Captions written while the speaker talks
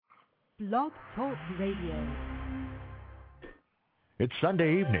Blog Talk Radio. It's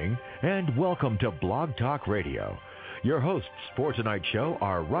Sunday evening, and welcome to Blog Talk Radio. Your hosts for tonight's show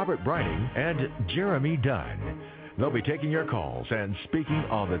are Robert Brining and Jeremy Dunn. They'll be taking your calls and speaking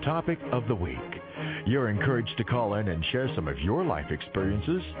on the topic of the week. You're encouraged to call in and share some of your life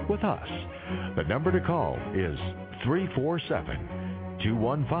experiences with us. The number to call is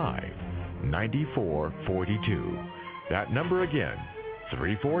 347-215-9442. That number again,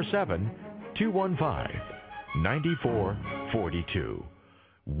 347-215-9442.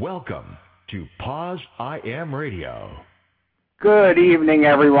 Welcome to Pause I Am Radio. Good evening,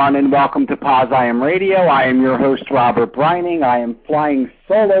 everyone, and welcome to Pause I Am Radio. I am your host, Robert Brining. I am flying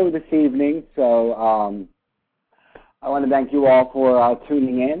solo this evening, so I want to thank you all for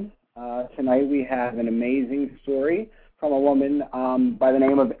tuning in. Tonight we have an amazing story from a woman by the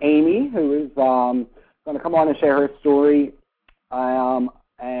name of Amy, who is going to come on and share her story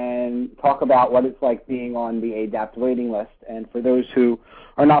and talk about what it's like being on the ADAP waiting list. And for those who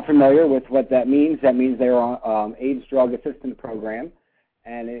are not familiar with what that means they're on AIDS Drug Assistance Program,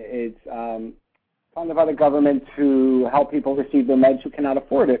 and it's funded by the government to help people receive their meds who cannot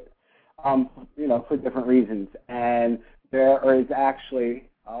afford it, for different reasons. And there is actually,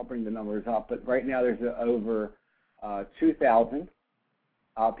 I'll bring the numbers up, but right now there's over 2,000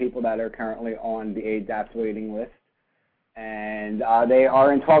 people that are currently on the ADAP waiting list, and they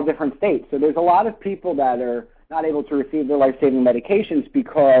are in 12 different states. So there's a lot of people that are not able to receive their life-saving medications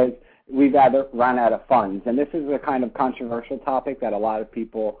because we've run out of funds. And this is a kind of controversial topic that a lot of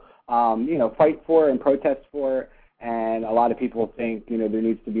people, fight for and protest for, and a lot of people think, there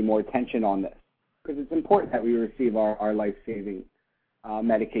needs to be more attention on this because it's important that we receive our life-saving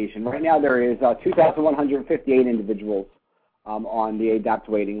medication. Right now there is 2,158 individuals on the ADAP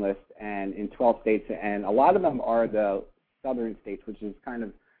waiting list and in 12 states, and a lot of them are the southern states, which is kind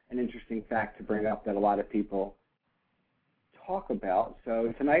of an interesting fact to bring up that a lot of people talk about.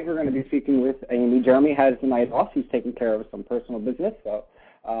 So tonight we're going to be speaking with Amy. Jeremy has the night off. He's taking care of some personal business, so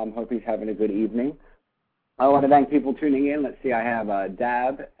hope he's having a good evening. I want to thank people tuning in. Let's see, I have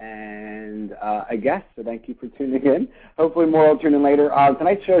Dab and a guest, so thank you for tuning in. Hopefully more will tune in later.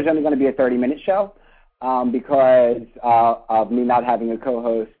 Tonight's show is only going to be a 30-minute show because of me not having a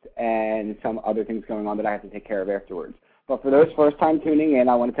co-host and some other things going on that I have to take care of afterwards. But for those first time tuning in,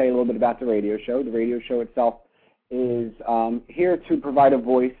 I want to tell you a little bit about the radio show. The radio show itself is here to provide a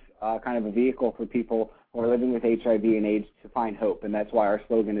voice, kind of a vehicle for people who are living with HIV and AIDS to find hope, and that's why our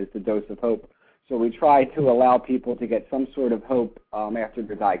slogan is the dose of hope. So we try to allow people to get some sort of hope after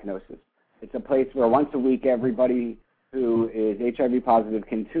their diagnosis. It's a place where once a week everybody who is HIV positive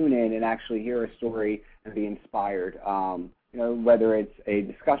can tune in and actually hear a story and be inspired. Whether it's a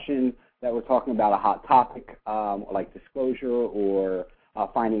discussion that we're talking about a hot topic like disclosure or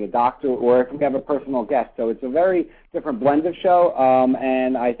finding a doctor, or if we have a personal guest. So it's a very different blend of show,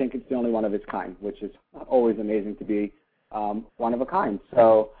 and I think it's the only one of its kind, which is always amazing to be one of a kind.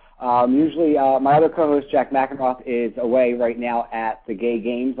 So usually my other co-host, Jack McEnroth, is away right now at the Gay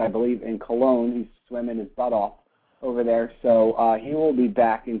Games, I believe, in Cologne. He's swimming his butt off over there. So he will be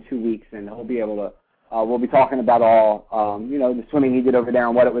back in 2 weeks, and he'll be able to we'll be talking about all, the swimming he did over there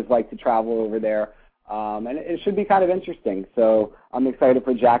and what it was like to travel over there. And it should be kind of interesting. So I'm excited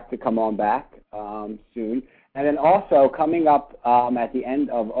for Jack to come on back soon. And then also coming up at the end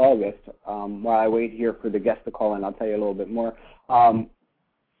of August, while I wait here for the guest to call in, I'll tell you a little bit more.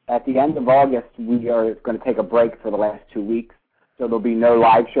 At the end of August, we are going to take a break for the last 2 weeks. So there'll be no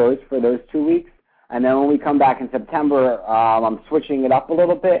live shows for those 2 weeks. And then when we come back in September, I'm switching it up a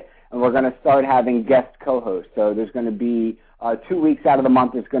little bit, and we're going to start having guest co-hosts. So there's going to be 2 weeks out of the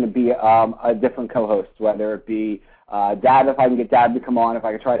month, there's going to be a different co-host, whether it be Dad, if I can get Dad to come on, if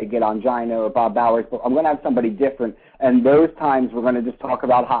I can try to get on Gina or Bob Bowers. But I'm going to have somebody different. And those times we're going to just talk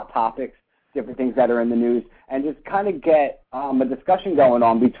about hot topics, different things that are in the news, and just kind of get a discussion going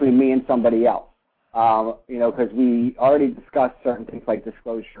on between me and somebody else. Because we already discussed certain things like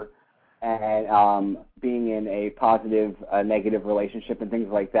disclosure and being in a positive, negative relationship and things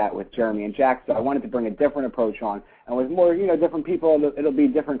like that with Jeremy and Jack. So I wanted to bring a different approach on. And with more, different people, it'll be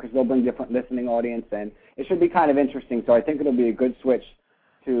different because they'll bring different listening audience, and it should be kind of interesting. So I think it'll be a good switch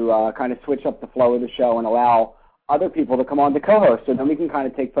to kind of switch up the flow of the show and allow other people to come on to co-host. So then we can kind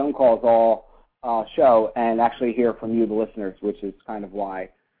of take phone calls all show and actually hear from you, the listeners, which is kind of why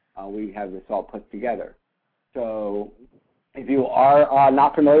we have this all put together. So if you are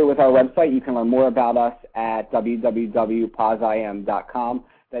not familiar with our website, you can learn more about us at www.pauseim.com.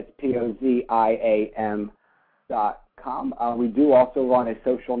 That's POZIAM.com. We do also run a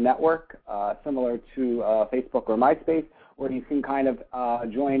social network similar to Facebook or MySpace, where you can kind of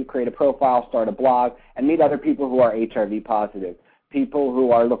join, create a profile, start a blog, and meet other people who are HIV positive, people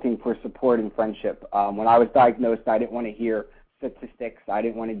who are looking for support and friendship. When I was diagnosed, I didn't want to hear statistics. I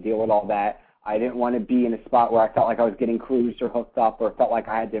didn't want to deal with all that. I didn't want to be in a spot where I felt like I was getting cruised or hooked up or felt like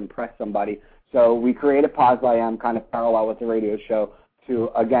I had to impress somebody. So we created Pause I Am kind of parallel with the radio show to,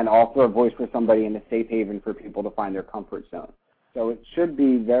 again, offer a voice for somebody in a safe haven for people to find their comfort zone. So it should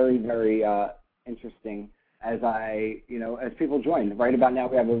be very, very interesting as as people join. Right about now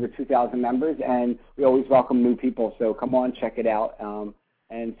we have over 2,000 members, and we always welcome new people. So come on, check it out,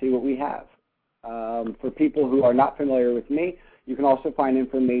 and see what we have. For people who are not familiar with me, you can also find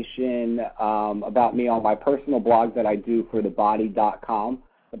information about me on my personal blog that I do for thebody.com.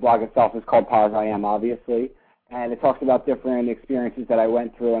 The blog itself is called Pause I Am, obviously, and it talks about different experiences that I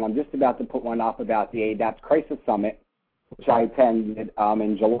went through, and I'm just about to put one up about the ADAP Crisis Summit, which I attended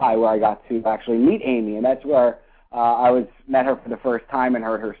in July, where I got to actually meet Amy, and that's where I met her for the first time and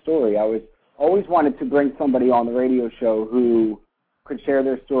heard her story. I always wanted to bring somebody on the radio show who could share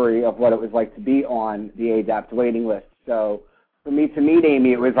their story of what it was like to be on the ADAP waiting list. So for me to meet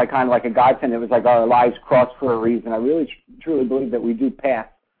Amy, it was like kind of like a godsend. It was like our lives crossed for a reason. I really truly believe that we do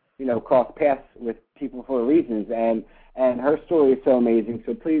cross paths with people for reasons, and her story is so amazing.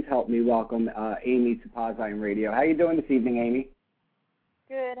 So please help me welcome Amy to Pause I Am Radio. How you doing this evening, Amy?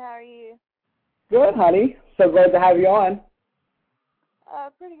 Good. How are you? Good, honey. So glad to have you on.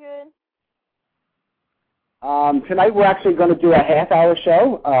 Pretty good. Tonight we're actually going to do a half-hour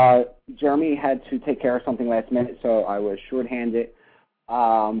show. Jeremy had to take care of something last minute, so I was shorthanded.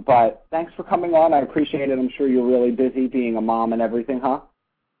 But thanks for coming on. I appreciate it. I'm sure you're really busy being a mom and everything, huh?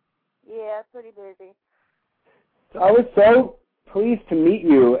 Yeah, pretty busy. So I was so pleased to meet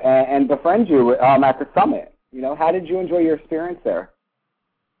you and befriend you at the summit. How did you enjoy your experience there?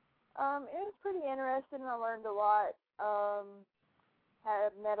 It was pretty interesting. I learned a lot.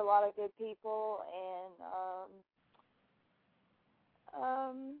 Have met a lot of good people, and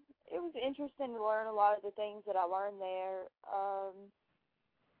it was interesting to learn a lot of the things that I learned there.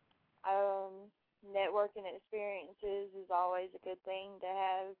 Networking experiences is always a good thing to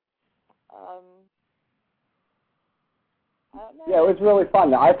have. I don't know. Yeah, it was really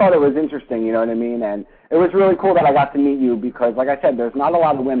fun. I thought it was interesting, you know what I mean? And it was really cool that I got to meet you because, like I said, there's not a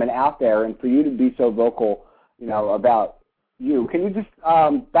lot of women out there, and for you to be so vocal, about you. Can you just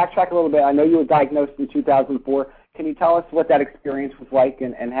backtrack a little bit? I know you were diagnosed in 2004. Can you tell us what that experience was like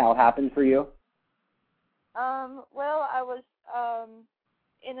and how it happened for you? Well, I was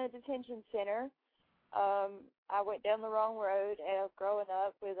in a detention center. I went down the wrong road growing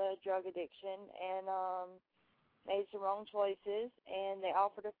up with a drug addiction and made some wrong choices, and they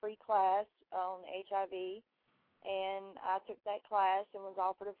offered a free class on HIV, and I took that class and was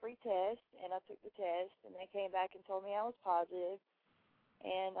offered a free test, and I took the test, and they came back and told me I was positive.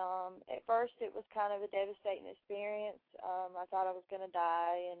 And at first it was kind of a devastating experience. I thought I was going to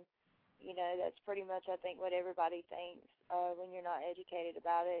die, and, that's pretty much, I think, what everybody thinks when you're not educated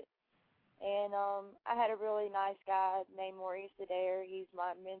about it. And I had a really nice guy named Maurice Adair. He's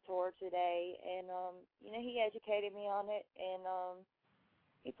my mentor today, and, he educated me on it, and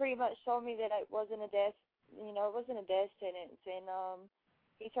he pretty much told me that it wasn't a death, it wasn't a death sentence, and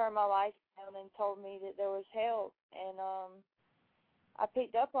he turned my life down and told me that there was help, and I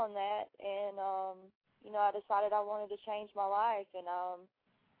picked up on that, and, I decided I wanted to change my life, and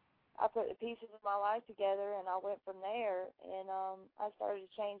I put the pieces of my life together, and I went from there, and I started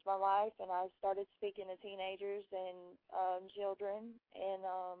to change my life, and I started speaking to teenagers and children, and,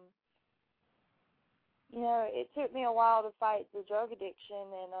 it took me a while to fight the drug addiction,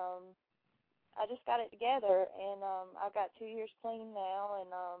 and I just got it together, and I've got 2 years clean now, and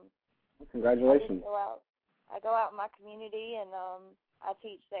congratulations. I go out in my community, and I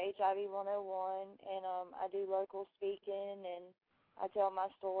teach the HIV 101, and I do local speaking, and I tell my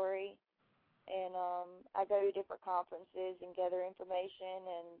story, and I go to different conferences and gather information,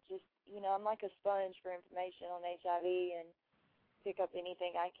 and just, I'm like a sponge for information on HIV and pick up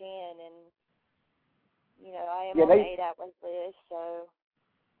anything I can, and, I am on the ADAP list, so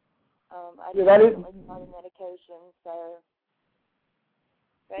I do started medication, so.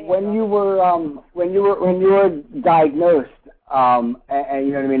 When you were diagnosed, and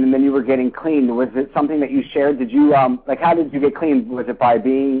you know what I mean, and then you were getting clean, was it something that you shared? Did you how did you get clean? Was it by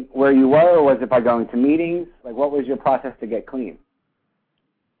being where you were, or was it by going to meetings? What was your process to get clean?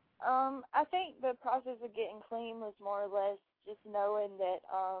 I think the process of getting clean was more or less just knowing that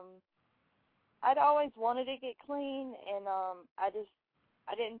I'd always wanted to get clean, and I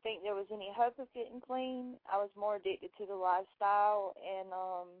didn't think there was any hope of getting clean. I was more addicted to the lifestyle and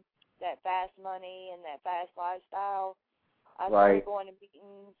that fast money and that fast lifestyle. I started going to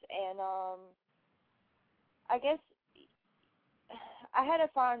meetings, and I guess I had to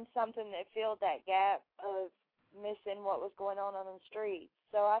find something that filled that gap of missing what was going on the streets.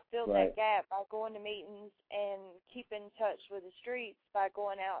 So I filled that gap by going to meetings and keeping in touch with the streets by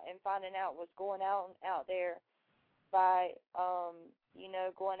going out and finding out what's going on out there, by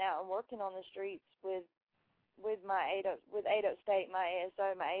going out and working on the streets with my ADAP State, my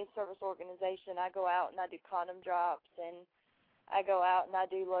ASO, my AIDS service organization. I go out and I do condom drops, and I go out and I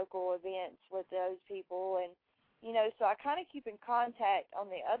do local events with those people, and so I kind of keep in contact on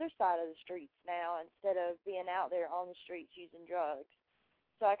the other side of the streets now instead of being out there on the streets using drugs.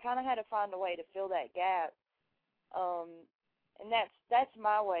 So I kind of had to find a way to fill that gap, and that's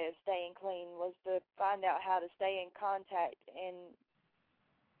my way of staying clean, was to find out how to stay in contact. And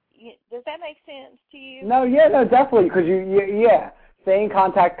does that make sense to you? No, definitely, because you stay in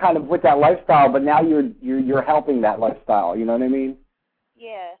contact kind of with that lifestyle, but now you're helping that lifestyle. You know what I mean?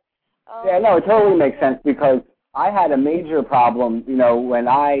 Yeah. No, it totally makes sense, because I had a major problem, when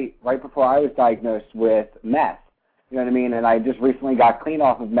right before I was diagnosed with meth. You know what I mean? And I just recently got clean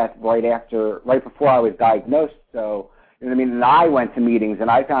off of meth right before I was diagnosed. So, you know what I mean? And I went to meetings,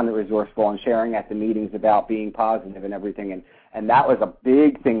 and I found it resourceful and sharing at the meetings about being positive and everything. And that was a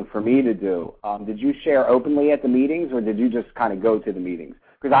big thing for me to do. Did you share openly at the meetings, or did you just kind of go to the meetings?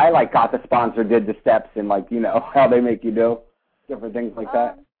 Because I got the sponsor, did the steps, and how they make you do different things like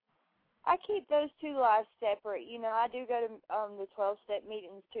that. I keep those two lives separate. I do go to the 12-step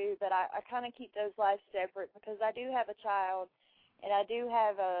meetings too, but I kind of keep those lives separate because I do have a child, and I do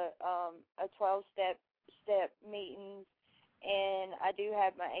have a 12-step meetings, and I do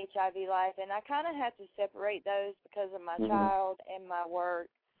have my HIV life, and I kind of have to separate those because of my child and my work.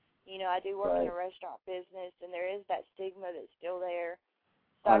 I do work in a restaurant business, and there is that stigma that's still there.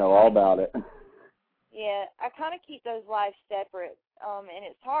 So I know all about it. Yeah, I kind of keep those lives separate, and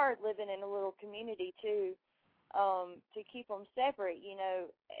it's hard living in a little community, too, to keep them separate.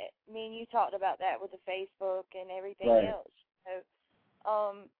 Me and you talked about that with the Facebook and everything else. So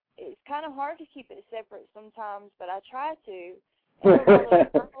it's kind of hard to keep it separate sometimes, but I try to. And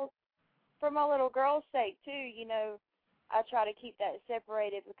for my little girl's sake, too, I try to keep that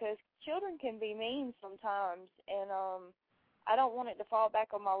separated because children can be mean sometimes, and I don't want it to fall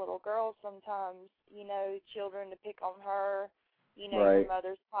back on my little girl sometimes, children to pick on her, her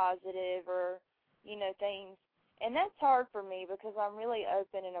mother's positive or, things. And that's hard for me because I'm really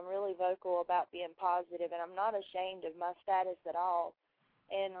open and I'm really vocal about being positive, and I'm not ashamed of my status at all.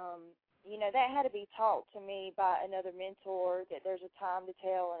 And, that had to be taught to me by another mentor, that there's a time to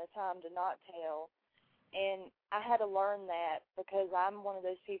tell and a time to not tell. And I had to learn that because I'm one of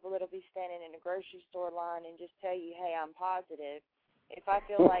those people that'll be standing in a grocery store line and just tell you, hey, I'm positive. If I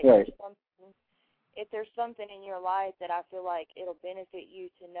feel like if there's something in your life that I feel like it'll benefit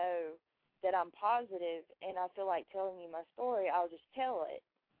you to know that I'm positive and I feel like telling you my story, I'll just tell it.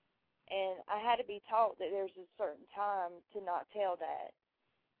 And I had to be taught that there's a certain time to not tell that.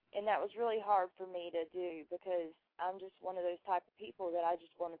 And that was really hard for me to do because I'm just one of those type of people that I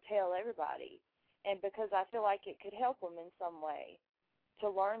just want to tell everybody. And because I feel like it could help them in some way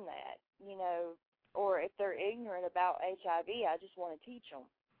to learn that, or if they're ignorant about HIV, I just want to teach them,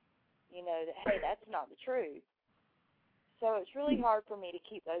 that, hey, that's not the truth. So it's really hard for me to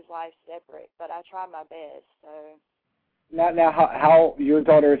keep those lives separate, but I try my best. So Now, how your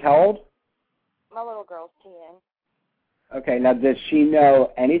daughter is how old? My little girl's 10. Okay, now does she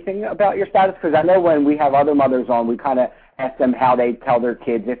know anything about your status? Because I know when we have other mothers on, we kind of ask them how they tell their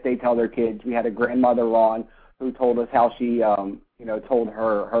kids, if they tell their kids. We had a grandmother on who told us how she, told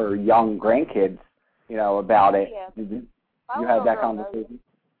her young grandkids, about it. Yeah. Did you have that conversation?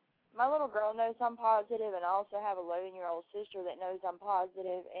 My little girl knows I'm positive, and I also have an 11-year-old sister that knows I'm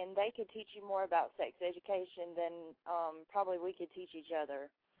positive, and they could teach you more about sex education than probably we could teach each other.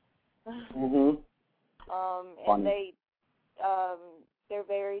 And they're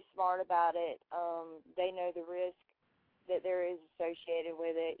very smart about it. They know the risk that there is associated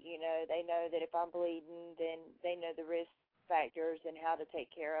with it. They know that if I'm bleeding, then they know the risk factors and how to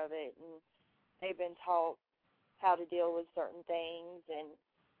take care of it. And they've been taught how to deal with certain things, and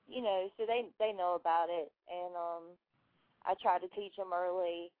so they know about it. And I try to teach them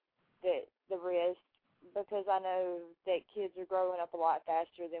early that the risk, because I know that kids are growing up a lot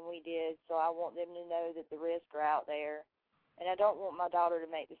faster than we did, so I want them to know that the risks are out there. And I don't want my daughter to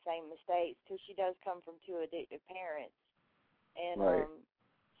make the same mistakes because she does come from two addictive parents. And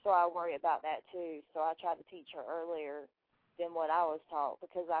so I worry about that too. So I try to teach her earlier than what I was taught,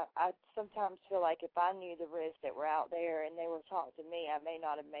 because I sometimes feel like if I knew the risks that were out there and they were taught to me, I may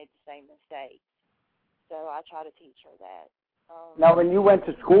not have made the same mistake. So I try to teach her that. Now, when you went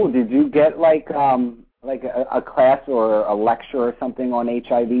to school, did you get like a class or a lecture or something on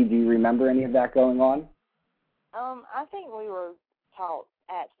HIV? Do you remember any of that going on? I think we were taught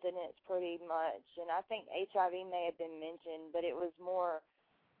abstinence pretty much, and I think HIV may have been mentioned, but it was more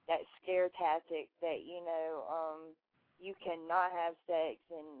that scare tactic that, you cannot have sex,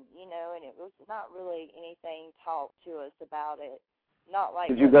 and, and it was not really anything taught to us about it. Not like.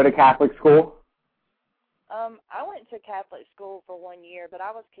 Did you go to Catholic school? I went to Catholic school for 1 year, but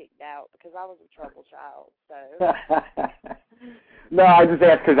I was kicked out because I was a trouble child, so. No, I just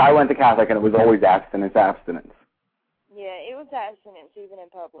asked because I went to Catholic, and it was always abstinence. Yeah, it was abstinence even in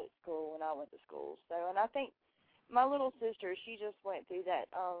public school when I went to school. So, and I think my little sister, she just went through that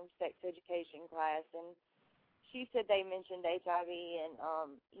sex education class, and she said they mentioned HIV, and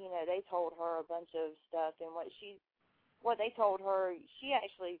they told her a bunch of stuff, and what they told her, she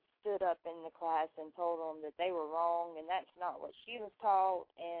actually stood up in the class and told them that they were wrong, and that's not what she was taught.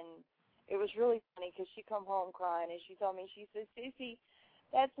 And it was really funny because she come home crying, and she told me, she said, "Sissy,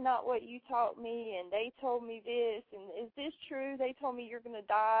 that's not what you taught me, and they told me this, and is this true? They told me you're going to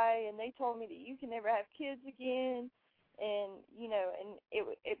die, and they told me that you can never have kids again." And, and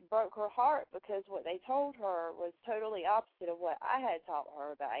it broke her heart because what they told her was totally opposite of what I had taught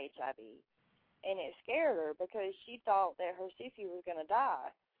her about HIV. And it scared her because she thought that her sissy was going to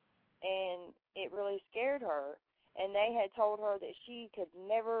die. And it really scared her. And they had told her that she could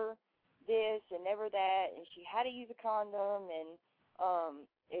never this and never that, and she had to use a condom, and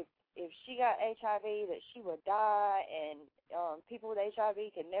if she got HIV, that she would die, and people with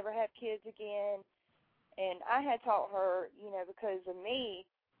HIV could never have kids again. And I had taught her, because of me,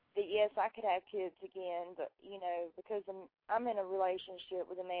 that yes, I could have kids again, but, because I'm in a relationship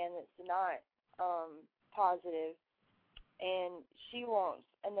with a man that's not positive, and she wants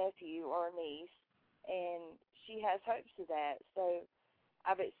a nephew or a niece, and she has hopes of that. So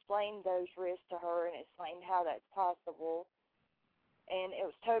I've explained those risks to her and explained how that's possible. And it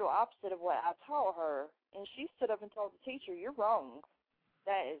was total opposite of what I taught her. And she stood up and told the teacher, "You're wrong.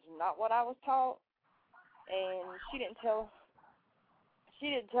 That is not what I was taught." And she didn't tell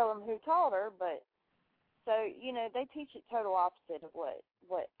them who taught her, but so, they teach it total opposite of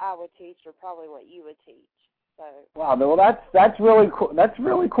what I would teach, or probably what you would teach. So. Wow, well, that's really cool. That's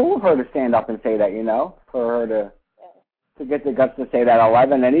really cool of her to stand up and say that, for her to get the guts to say that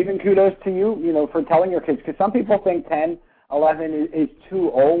 11, and even kudos to you, for telling your kids, because some people think 10, 11 is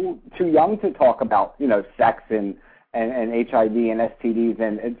too young to talk about, sex and HIV and STDs,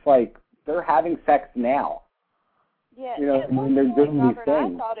 and it's like they're having sex now. Yeah, they're doing Robert, these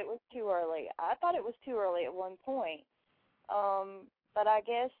things. I thought it was too early. At one point. But I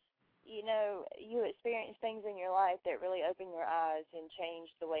guess, you experience things in your life that really open your eyes and change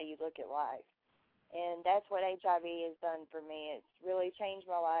the way you look at life. And that's what HIV has done for me. It's really changed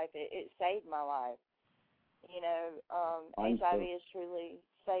my life. It saved my life. HIV has truly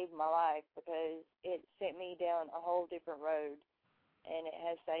saved my life because it sent me down a whole different road, and it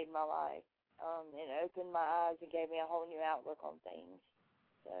has saved my life. It opened my eyes and gave me a whole new outlook on things.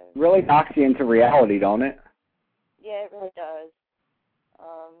 So, really knocks you into reality, don't it? Yeah, it really does.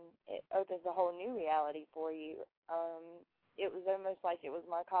 It opens a whole new reality for you. It was almost like it was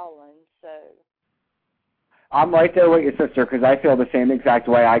my calling, so. I'm right there with your sister because I feel the same exact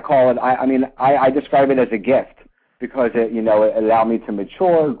way. I call it, I describe it as a gift because it allowed me to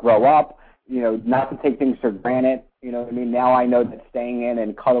mature, grow up, not to take things for granted. Now I know that staying in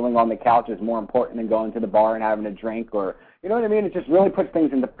and cuddling on the couch is more important than going to the bar and having a drink, or, it just really puts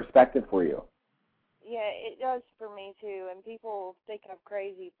things into perspective for you. Yeah, it does for me too, and people think I'm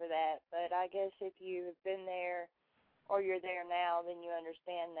crazy for that, but I guess if you have been there or you're there now, then you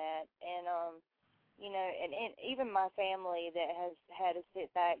understand that. And, and even my family that has had to sit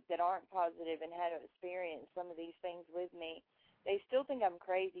back that aren't positive and had to experience some of these things with me, they still think I'm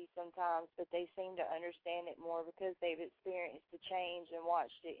crazy sometimes, but they seem to understand it more because they've experienced the change and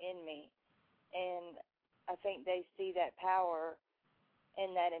watched it in me. And I think they see that power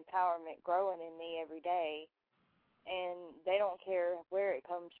and that empowerment growing in me every day. And they don't care where it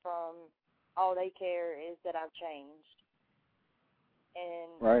comes from. All they care is that I've changed.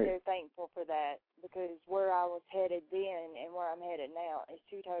 And they're thankful for that because where I was headed then and where I'm headed now is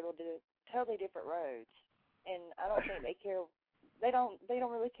two totally different roads. And I don't think they care. They don't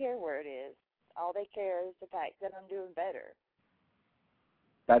really care where it is. All they care is the fact that I'm doing better.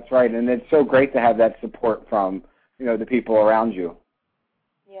 That's right, and it's so great to have that support from, the people around you.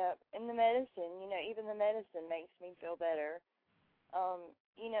 Yeah, and the medicine, even the medicine makes me feel better.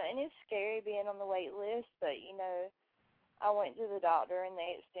 And it's scary being on the wait list, but, I went to the doctor and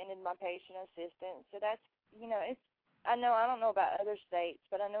they extended my patient assistance. So that's, I don't know about other states,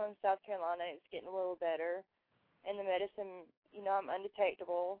 but I know in South Carolina it's getting a little better. And the medicine, I'm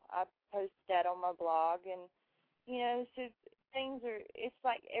undetectable. I posted that on my blog, and, so it's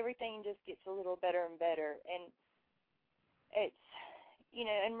like everything just gets a little better and better. And it's,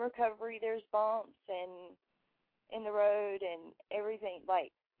 in recovery there's bumps and in the road and everything.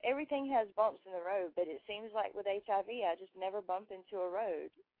 Like, everything has bumps in the road, but it seems like with HIV, I just never bump into a road.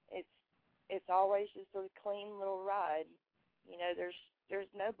 It's always just a clean little ride. There's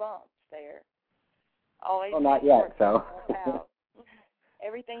no bumps there. Always. Well, not yet, so. Out.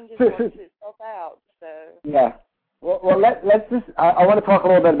 Everything just works itself out, so. Yeah. Well, let's just, I want to talk a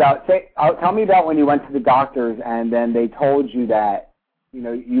little bit about, tell me about when you went to the doctors and then they told you that,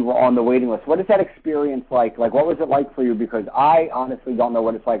 you were on the waiting list. What is that experience like? Like, what was it like for you? Because I honestly don't know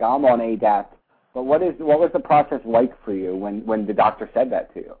what it's like. I'm on ADAP, but what was the process like for you when the doctor said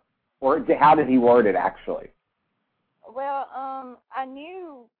that to you? Or how did he word it, actually? Well, I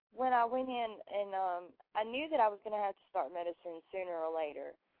knew when I went in, and I knew that I was going to have to start medicine sooner or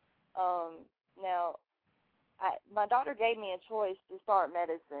later. Now, my doctor gave me a choice to start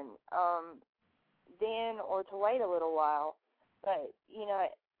medicine then or to wait a little while. But,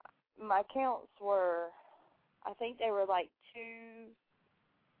 my counts were, I think they were like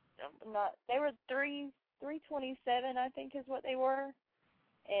 327, I think is what they were.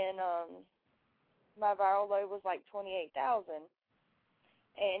 And my viral load was like 28,000.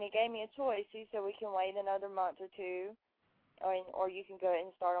 And he gave me a choice. He said, we can wait another month or two, or you can go ahead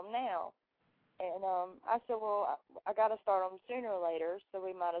and start them now. And I said, well, I got to start them sooner or later, so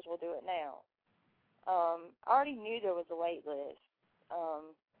we might as well do it now. I already knew there was a wait list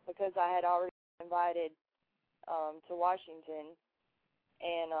because I had already been invited to Washington.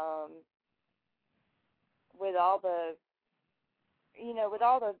 And with all the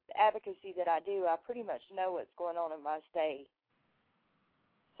advocacy that I do, I pretty much know what's going on in my state.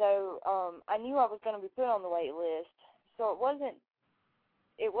 So I knew I was going to be put on the wait list. So it wasn't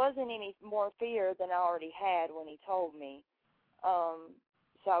any more fear than I already had when he told me.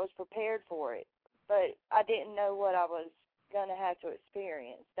 So I was prepared for it. But I didn't know what I was going to have to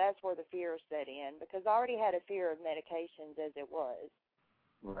experience. That's where the fear set in, because I already had a fear of medications as it was.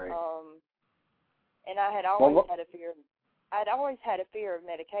 Right. And I had always had a fear. I'd always had a fear of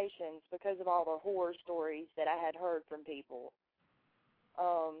medications because of all the horror stories that I had heard from people.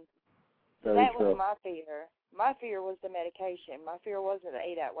 That was my fear. My fear was the medication. My fear wasn't the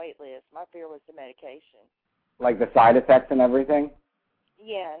ADAP wait list. My fear was the medication. Like the side effects and everything?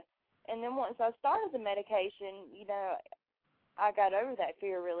 Yeah. And then once I started the medication, I got over that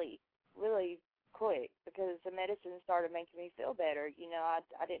fear really, really quick because the medicine started making me feel better.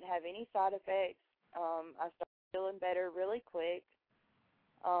 I didn't have any side effects. I started feeling better really quick.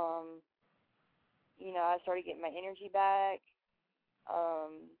 I started getting my energy back. I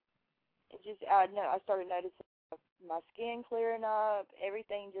started noticing my skin clearing up.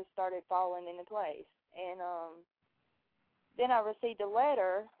 Everything just started falling into place. And then I received a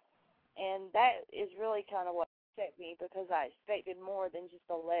letter, and that is really kind of what upset me because I expected more than just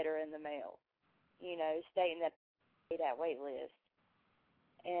a letter in the mail, stating that I made that wait list.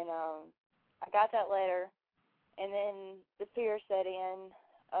 And I got that letter, and then the fear set in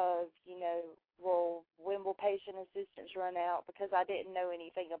of, well, when will patient assistance run out? Because I didn't know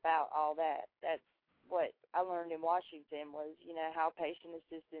anything about all that. That's what I learned in Washington was, how patient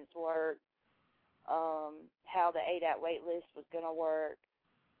assistance worked, how the ADAP wait list was going to work.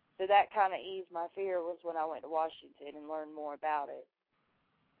 So that kind of eased my fear was when I went to Washington and learned more about it.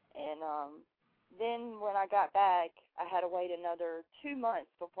 And then when I got back, I had to wait another 2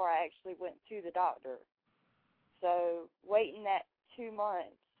 months before I actually went to the doctor. So waiting that 2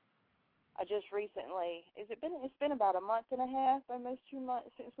 months, I just recently, it's been about a month and a half, almost 2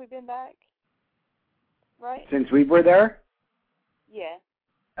 months since we've been back, right? Since we were there? Yeah.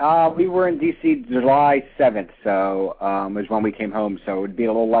 We were in D.C. July 7th, so was when we came home, so it would be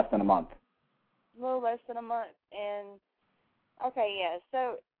a little less than a month. A little less than a month, and, okay, yeah,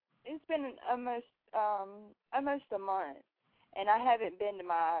 so it's been almost a month, and I haven't been to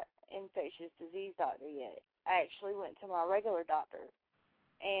my infectious disease doctor yet. I actually went to my regular doctor,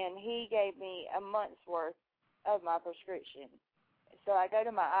 and he gave me a month's worth of my prescription. So I go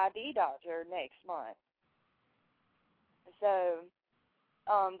to my ID doctor next month. So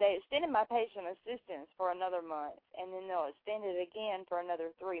they extended my patient assistance for another month, and then they'll extend it again for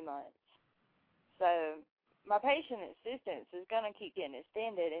another 3 months. So my patient assistance is going to keep getting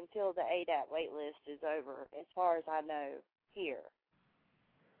extended until the ADAP wait list is over, as far as I know here.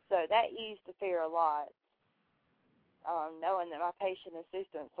 So that eased the fear a lot, knowing that my patient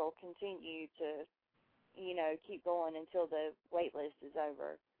assistance will continue to keep going until the wait list is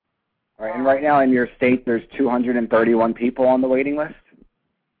over. All right, and right now in your state, there's 231 people on the waiting list?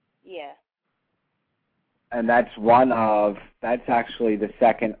 Yeah. And that's actually the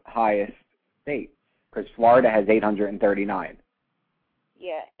second highest state, because Florida has 839.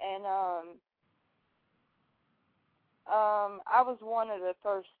 Yeah, and I was one of the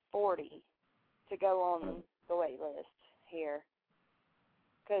first 40 to go on the wait list here.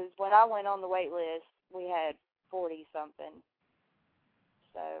 Because when I went on the wait list, we had 40-something.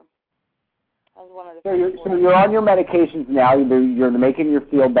 So I was one of the first 40. So you're on your medications now. You're making you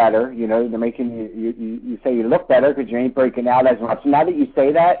feel better. They're making you say you look better because you ain't breaking out as much. Now that you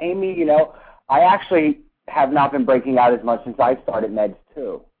say that, Amy, I actually have not been breaking out as much since I started meds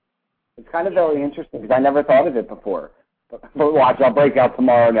too. It's kind of very interesting because I never thought of it before. But watch, I'll break out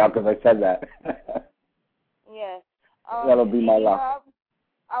tomorrow now because I said that. Yeah. That'll be my luck.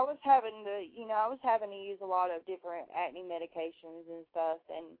 I was having to use a lot of different acne medications and stuff,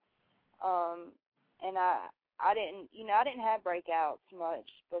 and I didn't have breakouts much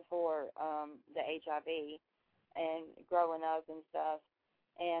before the HIV and growing up and stuff,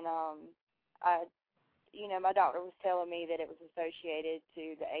 and my doctor was telling me that it was associated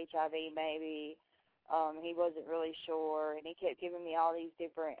to the HIV maybe. He wasn't really sure, and he kept giving me all these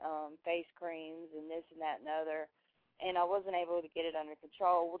different face creams and this and that and the other, and I wasn't able to get it under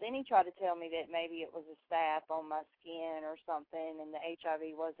control. Well, then he tried to tell me that maybe it was a staph on my skin or something, and the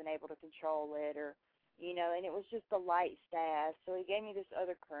HIV wasn't able to control it, or, and it was just a light staph. So he gave me this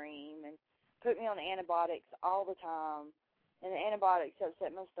other cream and put me on antibiotics all the time, and the antibiotics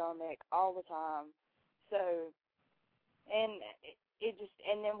upset my stomach all the time. So, and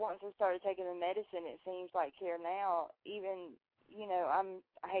and then once I started taking the medicine, it seems like here now, even,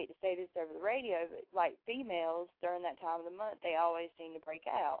 I hate to say this over the radio, but like females during that time of the month, they always seem to break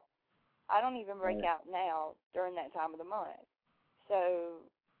out. I don't even break out now during that time of the month. So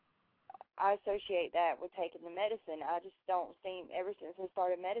I associate that with taking the medicine. I just don't seem, ever since I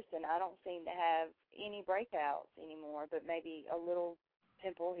started medicine, I don't seem to have any breakouts anymore, but maybe a little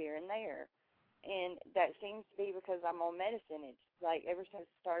pimple here and there. And that seems to be because I'm on medicine. It's like ever since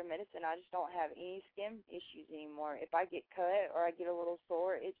I started medicine, I just don't have any skin issues anymore. If I get cut or I get a little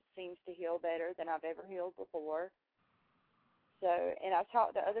sore, it seems to heal better than I've ever healed before. So, and I've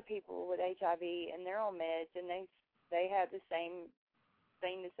talked to other people with HIV, and they're on meds, and they have the same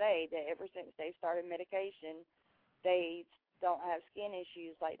thing to say, that ever since they started medication, they don't have skin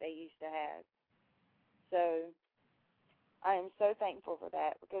issues like they used to have. So I am so thankful for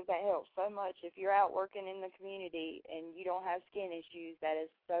that, because that helps so much. If you're out working in the community and you don't have skin issues, that is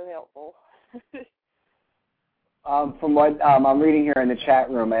so helpful. From what I'm reading here in the chat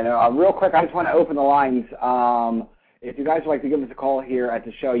room, and real quick, I just want to open the lines. If you guys would like to give us a call here at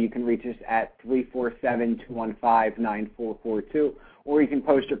the show, you can reach us at 347-215-9442, or you can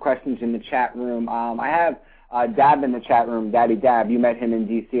post your questions in the chat room. I have Dab in the chat room, Daddy Dab. You met him in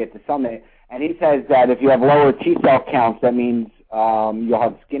D.C. at the summit. And he says that if you have lower T-cell counts, that means you'll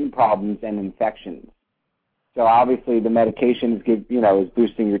have skin problems and infections. So obviously the medication is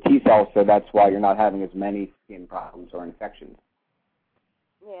boosting your T-cells, so that's why you're not having as many skin problems or infections.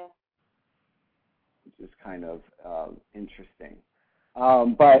 Yeah. Which is kind of interesting.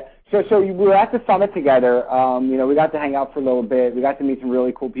 But so we were at the summit together. We got to hang out for a little bit. We got to meet some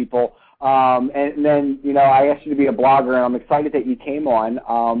really cool people. And then, I asked you to be a blogger, and I'm excited that you came on.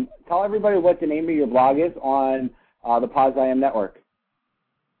 Tell everybody what the name of your blog is on the Pause I Am network.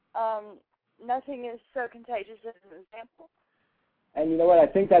 Nothing is so contagious as an example. And you know what? I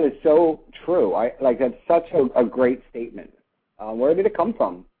think that is so true. That's such a great statement. Where did it come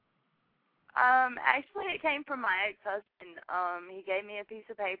from? Actually, it came from my ex-husband. He gave me a piece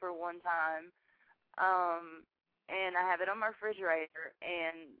of paper one time, and I have it on my refrigerator.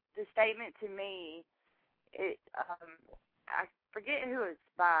 And the statement to me, I forget who it's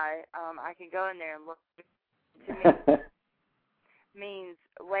by. I can go in there and look. To me, means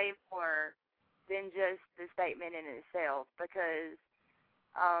way more than just the statement in itself, because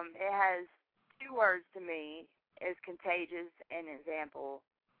it has two words to me: is contagious and example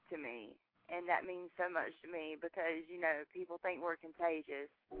to me. And that means so much to me because, people think we're contagious.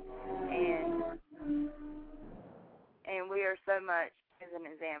 And we are so much as an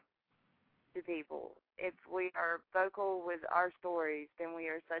example to people. If we are vocal with our stories, then we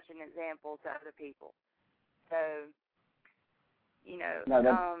are such an example to other people. So, No,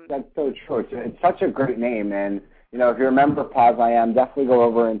 that's so true. It's such a great name. And, if you remember Pause I Am, definitely go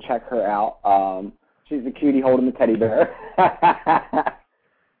over and check her out. She's a cutie holding the teddy bear.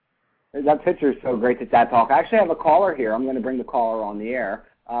 That picture is so great that talk. I actually have a caller here. I'm going to bring the caller on the air.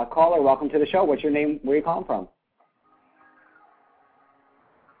 Caller, welcome to the show. What's your name? Where are you calling from?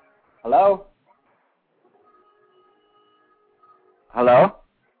 Hello? Hello?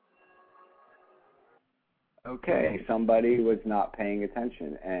 Okay, somebody was not paying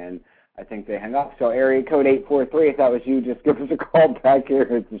attention, and I think they hung up. So area code 843, if that was you, just give us a call back here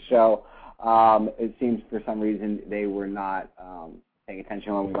at the show. It seems for some reason they were not paying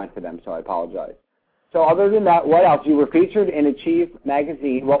attention when we went to them, so I apologize. So other than that, what else? You were featured in Achieve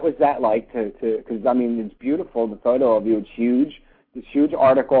magazine. What was that like? Because, I mean, it's beautiful, the photo of you. It's huge. This huge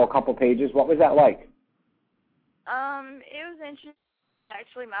article, a couple pages. What was that like? It was interesting.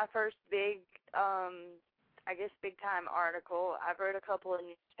 Actually, my first big, I guess, big-time article. I've read a couple of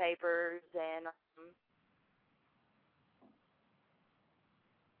newspapers and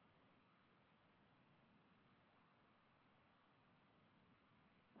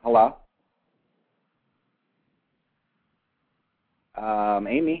Hello?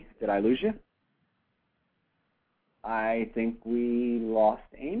 Amy, did I lose you? I think we lost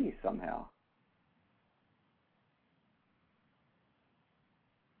Amy somehow.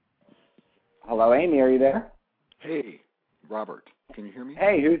 Hello, Amy, are you there? Hey, Robert, can you hear me?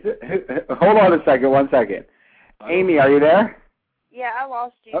 Hey, hold on a second, 1 second. Amy, are you there? yeah, I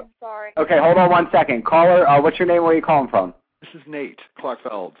lost you. Sorry. Okay, hold on 1 second. Caller, what's your name? Where are you calling from? This is Nate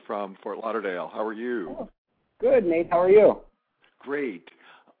Clarkfeld from Fort Lauderdale. How are you? Oh, good, Nate. How are you? Great.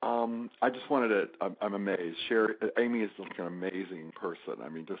 I just wanted to, I'm amazed. Amy is like an amazing person. I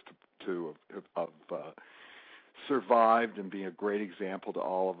mean, just to have survived and be a great example to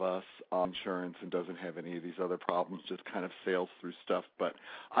all of us on insurance and doesn't have any of these other problems, just kind of sails through stuff. But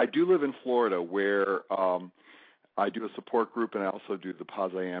I do live in Florida where I do a support group, and I also do the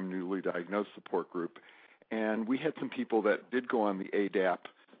POS-AM newly diagnosed support group. And we had some people that did go on the ADAP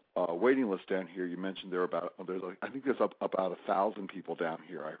waiting list down here. You mentioned I think there's about 1,000 people down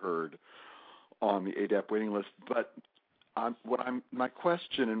here, I heard, on the ADAP waiting list. But my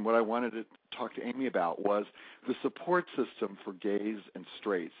question and what I wanted to talk to Amy about was the support system for gays and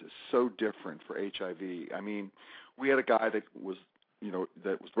straights is so different for HIV. I mean, we had a guy that was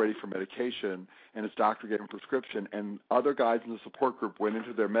ready for medication, and his doctor gave him a prescription, and other guys in the support group went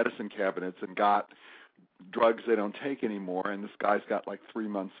into their medicine cabinets and got drugs they don't take anymore, and this guy's got like 3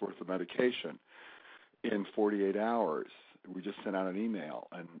 months worth of medication in 48 hours. We just sent out an email,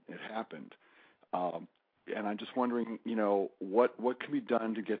 and it happened. And I'm just wondering, what can be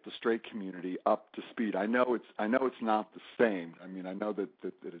done to get the straight community up to speed? I know it's not the same. I mean, I know that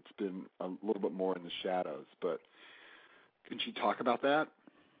it's been a little bit more in the shadows, but can she talk about that?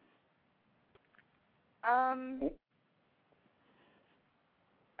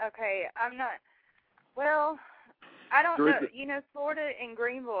 Okay, I'm not. Well, I don't know. Florida and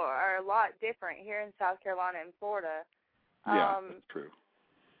Greenville are a lot different here in South Carolina and Florida. Yeah, that's true.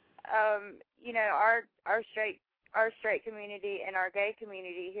 Our straight community and our gay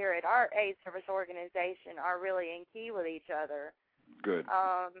community here at our AIDS service organization are really in key with each other. Good.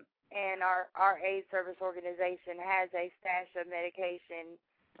 And our AIDS service organization has a stash of medication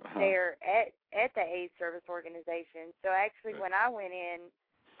there at the AIDS service organization. So actually, when I went in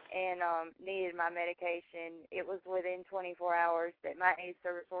and needed my medication, it was within 24 hours that my AIDS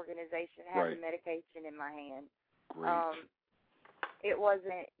service organization had the medication in my hand. Great. It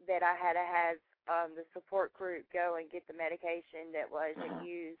wasn't that I had to have the support group go and get the medication that wasn't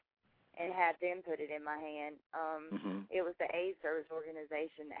used and have them put it in my hand. It was the AIDS service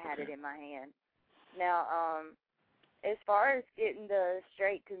organization that had it in my hand. Now, as far as getting the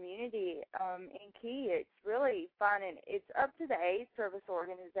straight community in key, it's really it's up to the AIDS service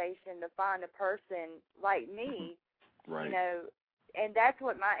organization to find a person like me, and that's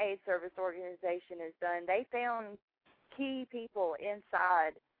what my AIDS service organization has done. They found key people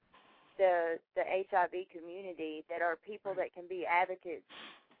inside the HIV community that are people that can be advocates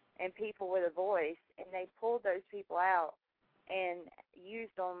and people with a voice, and they pulled those people out and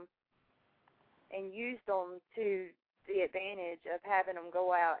used them to the advantage of having them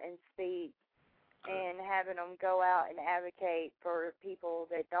go out and speak and having them go out and advocate for people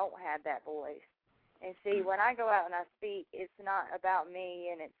that don't have that voice. And see, when I go out and I speak, it's not about me,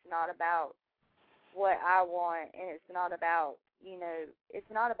 and it's not about what I want, and it's not about,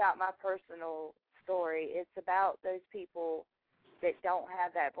 it's not about my personal story. It's about those people that don't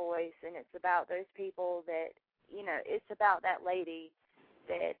have that voice, and it's about those people that, it's about that lady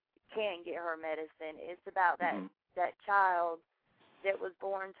that can't get her medicine. It's about that child that was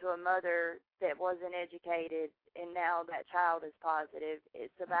born to a mother that wasn't educated, and now that child is positive.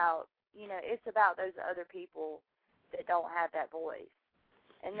 It's about, it's about those other people that don't have that voice.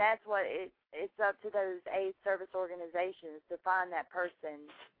 And that's what it's up to those AIDS service organizations to find that person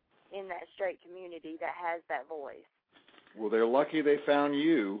in that straight community that has that voice. Well, they're lucky they found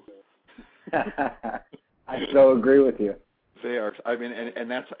you. I so agree with you. They are. I mean,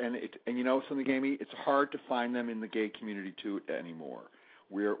 and you know something, Amy? It's hard to find them in the gay community too anymore.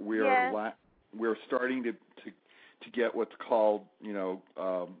 We're starting to get what's called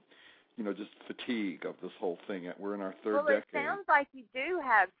just fatigue of this whole thing. We're in our third decade. Well, it sounds like you do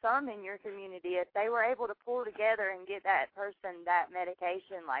have some in your community. If they were able to pull together and get that person that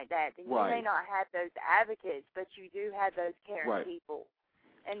medication like that, then you may not have those advocates, but you do have those caring people.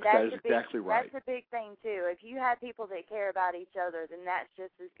 And that is exactly right. That's a big thing, too. If you have people that care about each other, then that's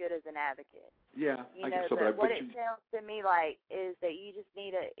just as good as an advocate. Yeah, I guess so. But what it sounds to me like is that you just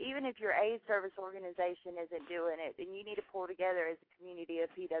need even if your AIDS service organization isn't doing it, then you need to pull together as a community of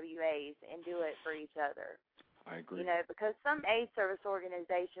PWAs and do it for each other. I agree. Because some AIDS service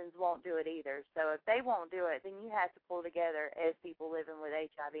organizations won't do it either. So if they won't do it, then you have to pull together as people living with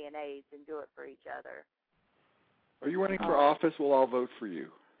HIV and AIDS and do it for each other. Are you running for office? We'll all vote for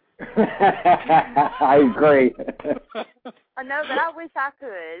you. I agree. I know, but I wish I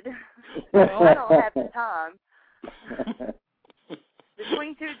could. I don't have the time.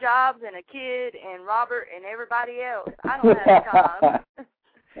 Between 2 jobs and a kid and Robert and everybody else, I don't have time.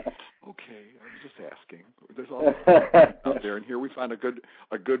 Okay, I'm just asking. There's all this out there, and here we find a good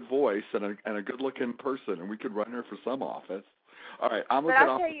voice and a good-looking person, and we could run her for some office. All right, I'm going to get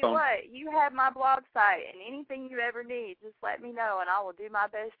off the phone. But I'll tell you what, you have my blog site, and anything you ever need, just let me know, and I will do my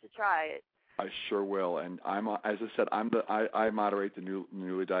best to try it. I sure will, and as I said, I moderate the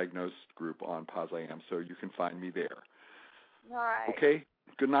newly diagnosed group on PosIam, so you can find me there. All right. Okay.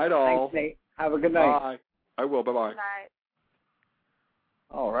 Good night, all. Thanks, Nate. Have a good night. Bye. I will. Bye-bye. Good night.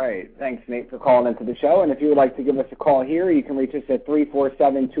 All right. Thanks, Nate, for calling into the show. And if you would like to give us a call here, you can reach us at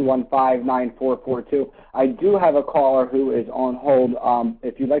 347-215-9442. I do have a caller who is on hold.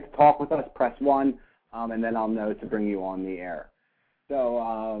 If you'd like to talk with us, press 1, and then I'll know to bring you on the air.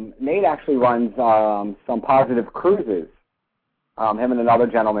 So Nate actually runs some positive cruises. Him and another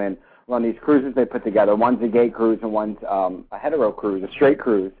gentleman run these cruises they put together. One's a gay cruise and one's a hetero cruise, a straight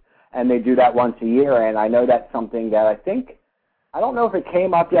cruise. And they do that once a year. And I know that's something that I don't know if it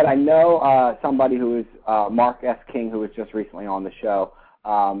came up yet. I know somebody who is Mark S. King, who was just recently on the show.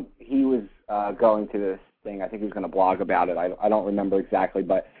 He was going to this thing. I think he was going to blog about it. I don't remember exactly,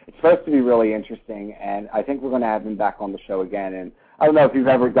 but it's supposed to be really interesting, and I think we're going to have him back on the show again. And I don't know if you've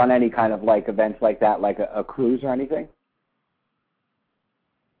ever done any kind of like events like that, like a cruise or anything.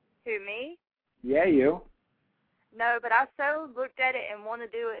 Who, me? Yeah, you. No, but I so looked at it and want to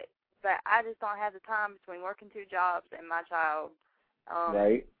do it, but I just don't have the time between working 2 jobs and my child.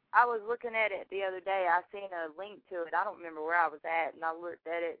 Right. I was looking at it the other day. I seen a link to it. I don't remember where I was at, and I looked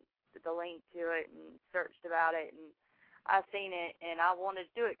at it, the link to it, and searched about it, and I seen it, and I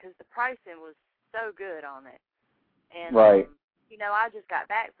wanted to do it because the pricing was so good on it. And, right. I just got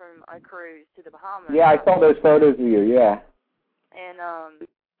back from a cruise to the Bahamas. Yeah, I saw those photos of you, yeah. And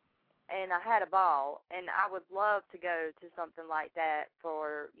I had a ball, and I would love to go to something like that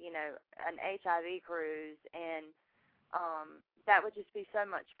for, an HIV cruise, and that would just be so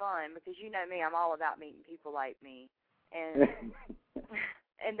much fun because you know me, I'm all about meeting people like me, and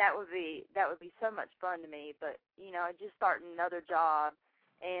and that would be so much fun to me. But just starting another job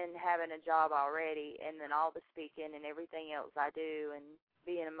and having a job already, and then all the speaking and everything else I do, and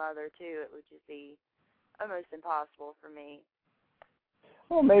being a mother too, it would just be almost impossible for me.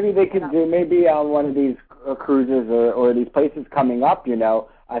 Well, maybe they could do one of these cruises or these places coming up,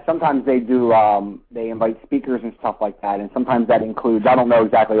 sometimes they do, they invite speakers and stuff like that, and sometimes that includes, I don't know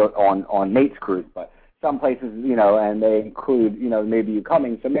exactly on Nate's cruise, but some places, and they include, maybe you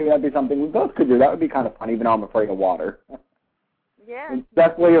coming, so maybe that'd be something we both could do. That would be kind of fun, even though I'm afraid of water. Yeah. I'm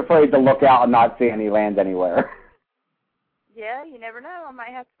definitely afraid to look out and not see any land anywhere. Yeah, you never know. I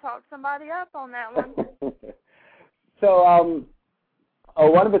might have to talk somebody up on that one. So,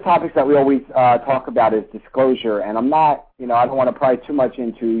 one of the topics that we always talk about is disclosure, and I'm not, I don't want to pry too much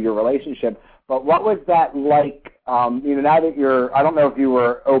into your relationship, but what was that like, now that I don't know if you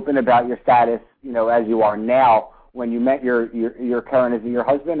were open about your status, as you are now, when you met your current, is it your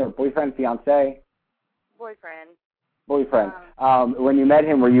husband or boyfriend, fiance? Boyfriend. When you met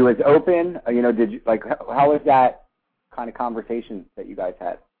him, were you as open? Did you, how was that kind of conversation that you guys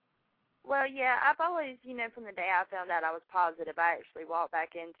had? Well, yeah, I've always, from the day I found out I was positive, I actually walked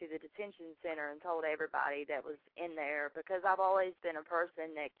back into the detention center and told everybody that was in there because I've always been a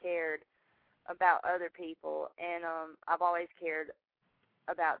person that cared about other people, and I've always cared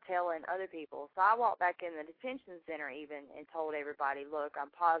about telling other people. So I walked back in the detention center even and told everybody, look,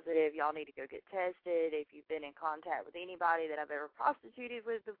 I'm positive. Y'all need to go get tested. If you've been in contact with anybody that I've ever prostituted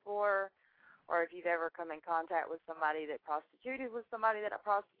with before, or if you've ever come in contact with somebody that prostituted with somebody that I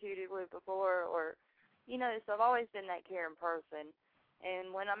prostituted with before, or, you know, so I've always been that caring person.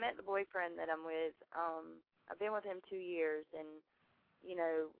 And when I met the boyfriend that I'm with, I've been with him 2 years, and, you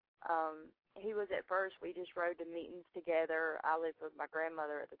know, he was at first, we just rode to meetings together. I lived with my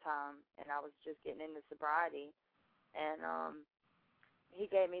grandmother at the time, and I was just getting into sobriety. And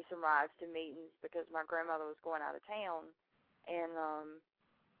he gave me some rides to meetings because my grandmother was going out of town. And,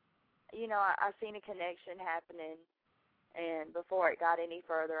 you know, I seen a connection happening. And before it got any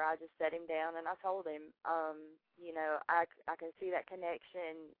further, I just set him down and I told him, you know, I can see that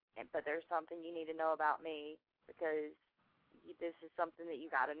connection, but there's something you need to know about me because this is something that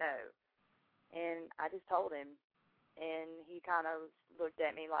you got to know. And I just told him, and he kind of looked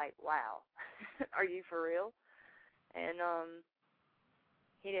at me like, wow, are you for real? And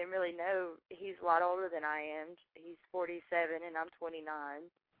he didn't really know. He's a lot older than I am. He's 47, and I'm 29.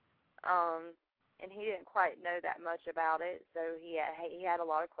 And he didn't quite know that much about it, so he had a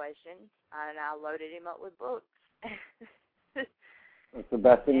lot of questions, and I loaded him up with books. That's the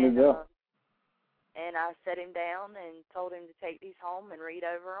best thing to do. And I set him down and told him to take these home and read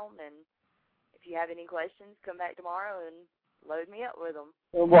over them, and if you have any questions, come back tomorrow and load me up with them.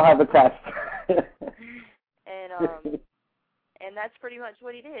 We'll have a test. And that's pretty much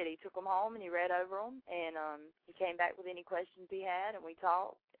what he did. He took them home and he read over them, and he came back with any questions he had, and we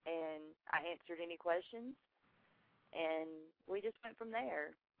talked, and I answered any questions, and we just went from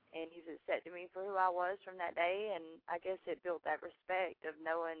there. And he's accepted me for who I was from that day, and I guess it built that respect of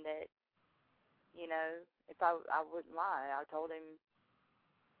knowing that, you know, if I wouldn't lie. I told him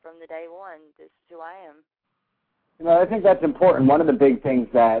from the day one, this is who I am. You know, I think that's important. One of the big things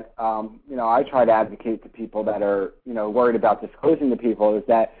that, you know, I try to advocate to people that are, you know, worried about disclosing to people is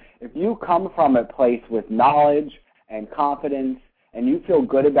that if you come from a place with knowledge and confidence and you feel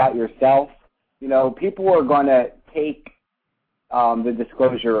good about yourself, you know, people are going to take the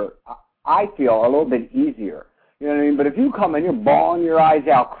disclosure, I feel, a little bit easier. You know what I mean? But if you come and you're bawling your eyes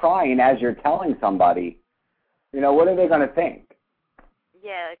out crying as you're telling somebody, you know, what are they going to think?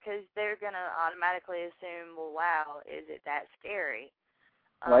 Yeah, because they're going to automatically assume, well, wow, is it that scary?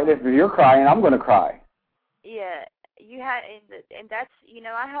 Right, if you're crying, I'm going to cry. Yeah, you had, and that's, you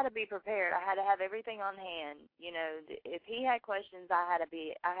know, I had to be prepared. I had to have everything on hand. You know, if he had questions, I had to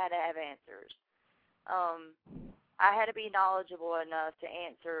have answers. I had to be knowledgeable enough to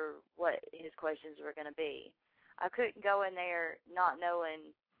answer what his questions were going to be. I couldn't go in there not knowing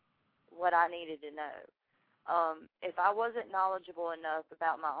what I needed to know. If I wasn't knowledgeable enough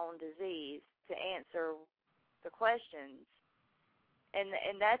about my own disease to answer the questions,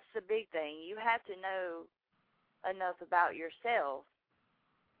 and that's the big thing, you have to know enough about yourself,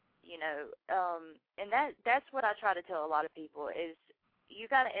 you know, and that's what I try to tell a lot of people is you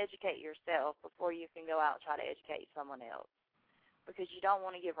got to educate yourself before you can go out and try to educate someone else, because you don't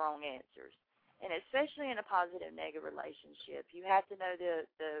want to give wrong answers. And especially in a positive-negative relationship, you have to know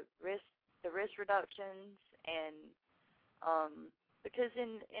the risk reductions, and because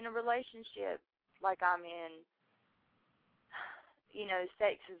in a relationship like I'm in, you know,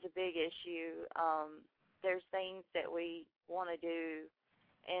 sex is a big issue. There's things that we want to do,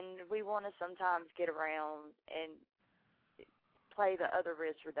 and we want to sometimes get around and play the other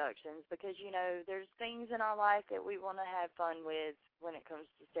risk reductions because, you know, there's things in our life that we want to have fun with when it comes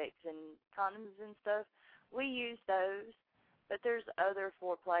to sex and condoms and stuff. We use those, but there's other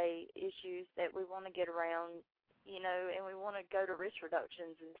foreplay issues that we want to get around, you know, and we want to go to risk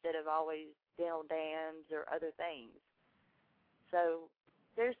reductions instead of always dental dams or other things. So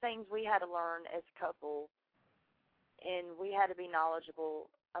there's things we had to learn as a couple, and we had to be knowledgeable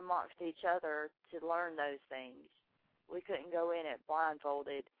amongst each other to learn those things. We couldn't go in it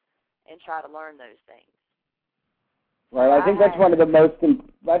blindfolded and try to learn those things. Right. I think that's one of the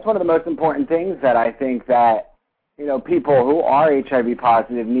most important things that I think that, you know, people who are HIV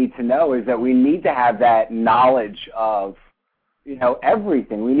positive need to know is that we need to have that knowledge of, you know,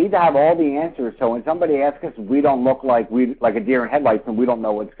 everything. We need to have all the answers. So when somebody asks us, we don't look like a deer in headlights and we don't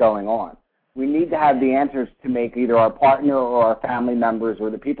know what's going on. We need to have the answers to make either our partner or our family members or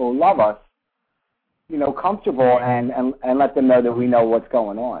the people who love us, you know, comfortable and let them know that we know what's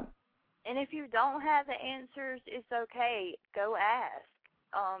going on. And if you don't have the answers, it's okay. Go ask.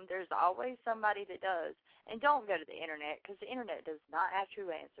 There's always somebody that does. And don't go to the Internet, because the Internet does not have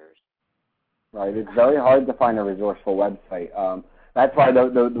true answers. Right. It's very hard to find a resourceful website. that's why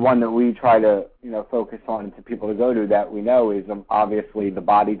the one that we try to focus on to people to go to that we know is obviously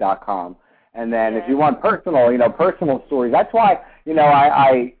thebody.com. And then if you want personal stories, that's why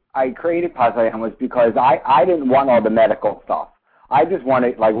I created Paz was because I didn't want all the medical stuff. I just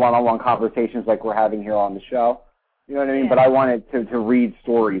wanted like one-on-one conversations like we're having here on the show. You know what I mean? Yeah. But I wanted to read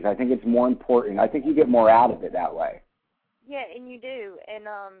stories. I think it's more important. I think you get more out of it that way. Yeah, and you do. And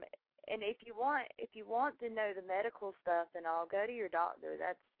if you want to know the medical stuff, then I'll go to your doctor.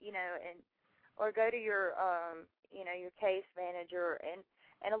 That's or go to your your case manager, and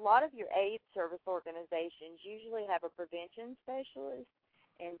a lot of your AIDS service organizations usually have a prevention specialist,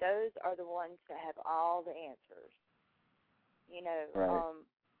 and those are the ones that have all the answers. Right.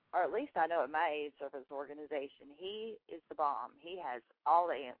 Or at least I know at my AIDS service organization, he is the bomb. He has all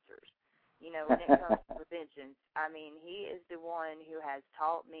the answers. When it comes to prevention, I mean, he is the one who has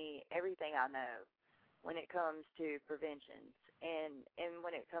taught me everything I know when it comes to preventions and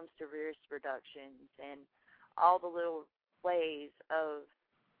when it comes to risk reductions and all the little ways of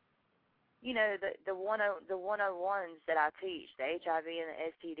the 101s that I teach, the HIV and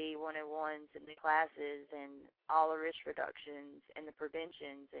the STD 101s in the classes and all the risk reductions and the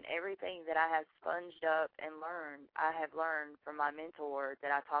preventions and everything that I have sponged up and learned, I have learned from my mentor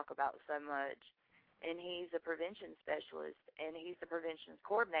that I talk about so much. And he's a prevention specialist, and he's the prevention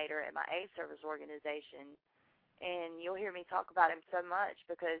coordinator at my AIDS service organization. And you'll hear me talk about him so much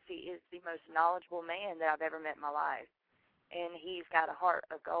because he is the most knowledgeable man that I've ever met in my life. And he's got a heart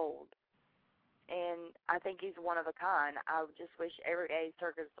of gold. And I think he's one of a kind. I just wish every AIDS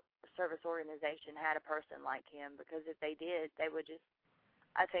service organization had a person like him, because if they did,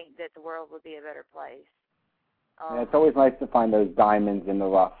 I think that the world would be a better place. It's always nice to find those diamonds in the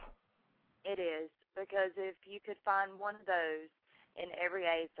rough. It is, because if you could find one of those in every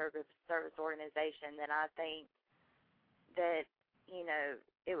AIDS service organization, then I think that,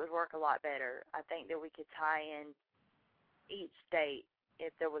 it would work a lot better. I think that we could tie in each state if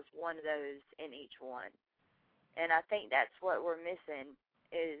there was one of those in each one. And I think that's what we're missing,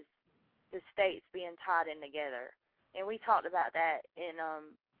 is the states being tied in together. And we talked about that in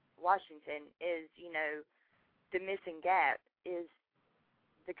Washington, is, the missing gap is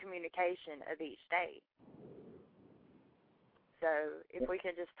the communication of each state. So if we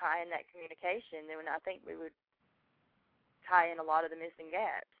could just tie in that communication, then I think we would tie in a lot of the missing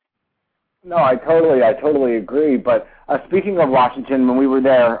gaps. No, I totally agree. But speaking of Washington, when we were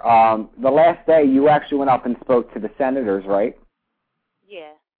there, the last day you actually went up and spoke to the senators, right?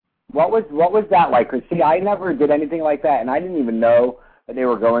 Yeah. What was that like? 'Cause see, I never did anything like that, and I didn't even know that they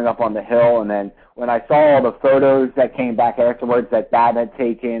were going up on the Hill. And then when I saw all the photos that came back afterwards that Dad had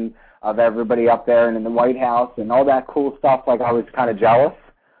taken of everybody up there and in the White House and all that cool stuff, like I was kind of jealous.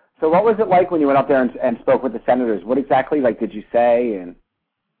 So what was it like when you went up there and spoke with the senators? What exactly did you say? And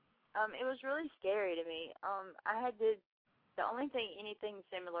it was really scary to me. The only thing, anything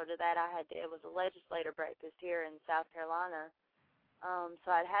similar to that I did was a legislator breakfast here in South Carolina. So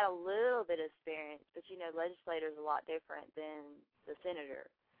I'd had a little bit of experience, but legislators are a lot different than the senator.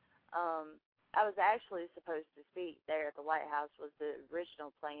 I was actually supposed to speak there at the White House, was the original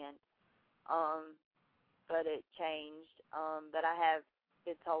plan, but it changed. But I have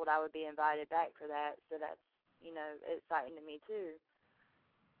been told I would be invited back for that, so that's, exciting to me too.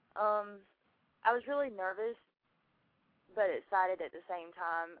 I was really nervous, but excited at the same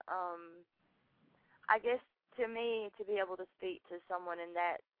time. I guess to me, to be able to speak to someone in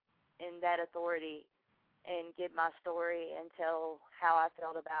that authority and give my story and tell how I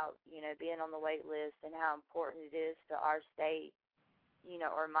felt about, being on the wait list and how important it is to our state,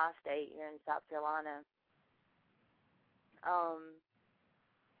 or my state here in South Carolina,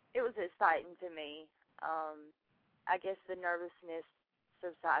 it was exciting to me. I guess the nervousness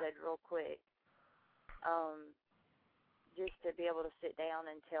subsided real quick, just to be able to sit down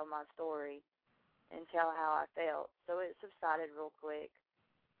and tell my story and tell how I felt. So it subsided real quick.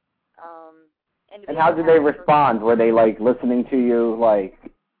 And how did they respond? Were they listening to you?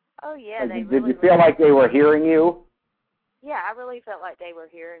 Oh yeah, they did you feel like they were hearing you? Yeah, I really felt like they were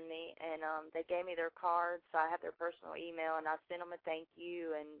hearing me, and they gave me their cards, so I have their personal email, and I sent them a thank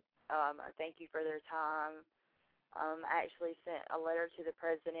you and a thank you for their time. I actually sent a letter to the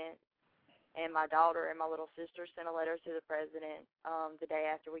president, and my daughter and my little sister sent a letter to the president the day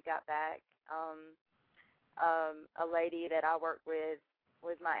after we got back. A lady that I work with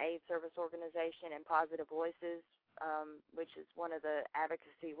my AIDS service organization and Positive Voices, which is one of the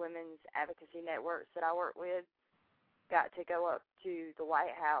women's advocacy networks that I work with, got to go up to the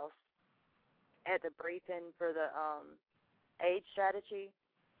White House at the briefing for the AIDS strategy.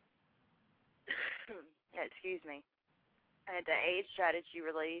 Excuse me. at the AIDS strategy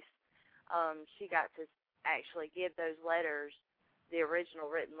release, she got to actually give those letters, the original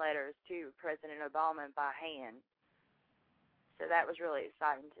written letters, to President Obama by hand. So that was really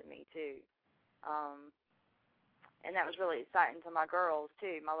exciting to me, too. And that was really exciting to my girls,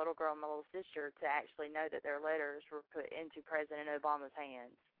 too, my little girl and my little sister, to actually know that their letters were put into President Obama's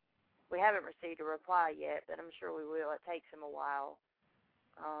hands. We haven't received a reply yet, but I'm sure we will. It takes him a while.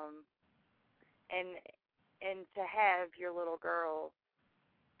 And to have your little girl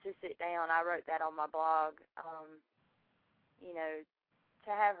to sit down, I wrote that on my blog, you know,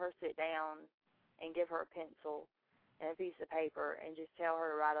 to have her sit down and give her a pencil and a piece of paper and just tell her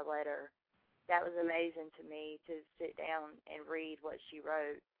to write a letter, that was amazing to me, to sit down and read what she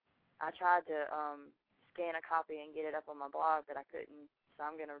wrote. I tried to scan a copy and get it up on my blog, but I couldn't, so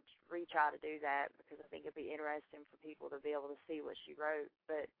I'm going to retry to do that because I think it'd be interesting for people to be able to see what she wrote.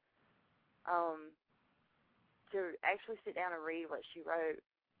 But to actually sit down and read what she wrote,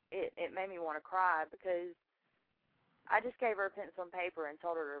 it made me want to cry because I just gave her a pencil and paper and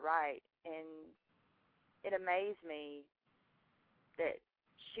told her to write, and it amazed me that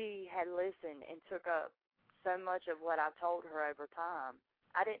she had listened and took up so much of what I told her over time.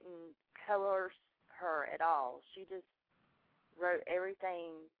 I didn't coerce her at all. She just wrote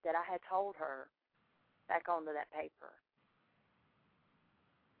everything that I had told her back onto that paper.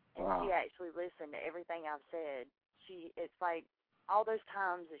 And wow. She actually listened to everything I've said. It's like all those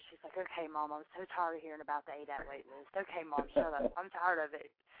times that she's like, okay, Mom, I'm so tired of hearing about the ADAP wait list. Okay, Mom, shut up. I'm tired of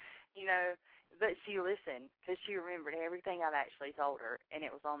it. You know, but she listened because she remembered everything I've actually told her, and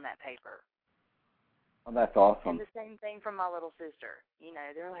it was on that paper. Oh, that's awesome. And the same thing from my little sister. You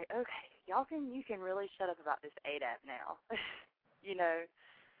know, they're like, okay, you can really shut up about this ADAP now. You know,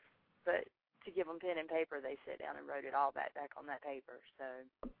 but to give them pen and paper, they sat down and wrote it all back on that paper. So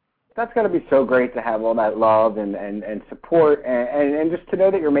that's got to be so great to have all that love and support and just to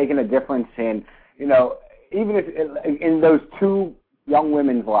know that you're making a difference in, you know, even if in those two young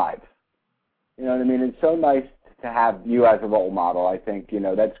women's lives. You know what I mean? It's so nice to have you as a role model. I think, you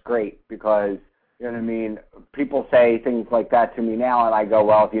know, that's great because, you know what I mean, people say things like that to me now, and I go,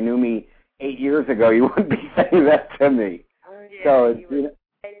 well, if you knew me 8 years ago, you wouldn't be saying that to me. Oh, yeah, so you would have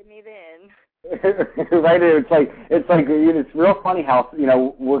hated me then. Right, it's like it's real funny how, you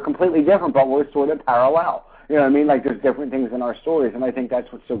know, we're completely different, but we're sort of parallel. You know what I mean? Like there's different things in our stories, and I think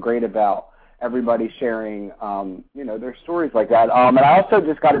that's what's so great about everybody sharing, you know, their stories like that. And I also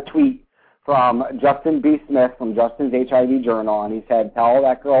just got a tweet from Justin B. Smith from Justin's HIV Journal, and he said, "Tell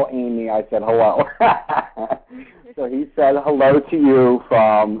that girl Amy I said hello." So he said hello to you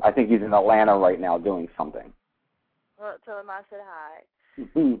from, I think he's in Atlanta right now doing something. Well, tell him I said hi.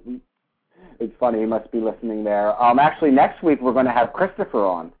 It's funny, he must be listening there. Actually, next week we're going to have Christopher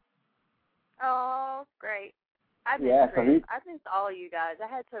on. Oh, great. I missed all of you guys. I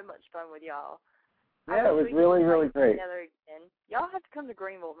had so much fun with y'all. Yeah, it was really, really great. Y'all have to come to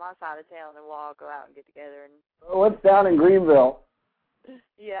Greenville, my side of town, and we'll all go out and get together. And what's down in Greenville?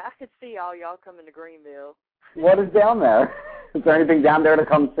 Yeah, I could see all y'all coming to Greenville. What is down there? Is there anything down there to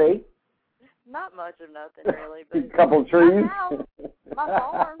come see? Not much of nothing, really. But a couple trees? My house, my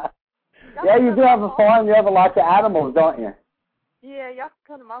farm. Yeah, you do have a farm. You have lots of animals, don't you? Yeah, y'all can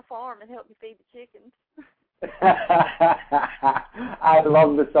come to my farm and help me feed the chickens. I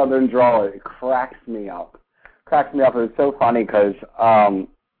love the Southern drawl. It cracks me up. It's so funny because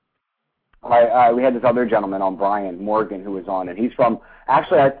we had this other gentleman on, Brian Morgan, who was on, and he's from,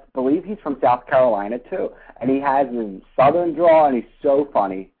 actually, I believe he's from South Carolina, too. And he has this Southern drawl, and he's so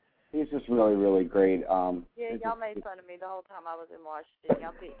funny. He's just really, really great. Yeah, y'all made fun of me the whole time I was in Washington.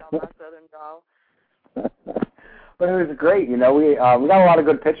 Y'all picked on my Southern drawl. But it was great, you know. We got a lot of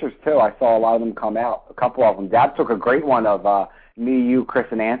good pictures too. I saw a lot of them come out. A couple of them. Dad took a great one of me, you,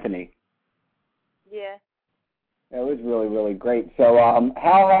 Chris, and Anthony. Yeah. It was really, really great. So,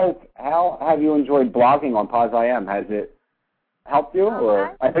 how have you enjoyed blogging on Paz.im? Has it helped you,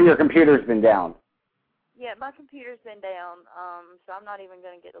 or I think your computer's been down? Yeah, my computer's been down, so I'm not even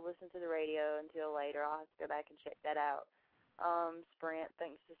going to get to listen to the radio until later. I'll have to go back and check that out. Sprint,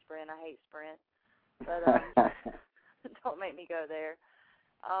 thanks to Sprint. I hate Sprint. But don't make me go there.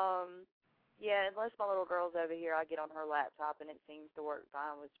 Yeah, unless my little girl's over here, I get on her laptop and it seems to work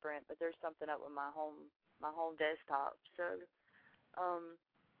fine with Sprint. But there's something up with my home desktop. So I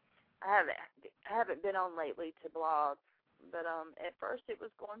haven't been on lately to blog. But at first it was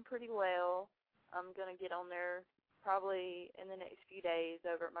going pretty well. I'm gonna get on there probably in the next few days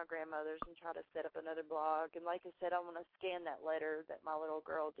over at my grandmother's and try to set up another blog. And like I said, I'm going to scan that letter that my little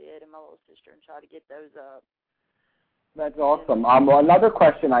girl did and my little sister and try to get those up. That's awesome. Well, another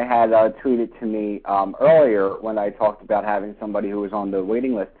question I had tweeted to me earlier when I talked about having somebody who was on the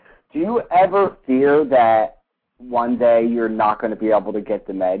waiting list. Do you ever fear that one day you're not going to be able to get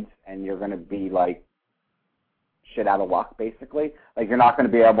the meds and you're going to be like shit out of luck, basically? Like you're not going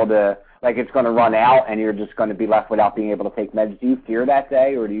to be able to, like it's going to run out and you're just going to be left without being able to take meds. Do you fear that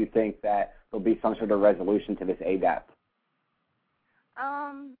day, or do you think that there'll be some sort of resolution to this ADAP?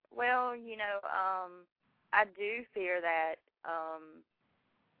 Well, I do fear that.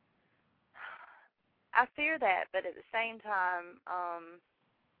 I fear that, but at the same time,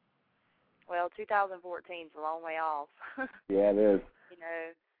 2014 is a long way off. Yeah, it is.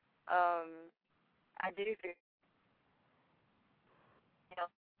 I do fear.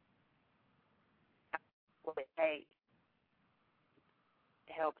 What it takes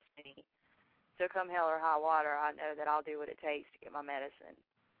helps me. So come hell or high water, I know that I'll do what it takes to get my medicine.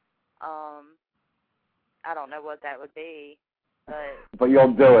 I don't know what that would be, but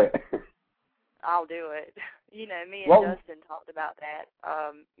you'll do it. I'll do it. Me and Justin talked about that.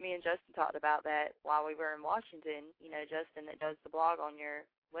 While we were in Washington. Justin that does the blog on your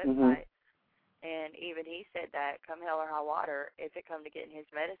website. And even he said that come hell or high water, if it come to getting his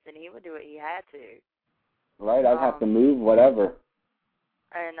medicine, he would do what he had to. Right, I'd have to move, whatever.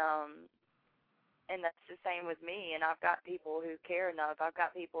 And that's the same with me. And I've got people who care enough. I've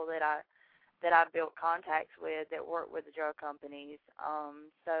got people that I've built contacts with that work with the drug companies.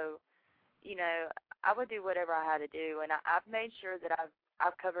 So, I would do whatever I had to do, and I've made sure that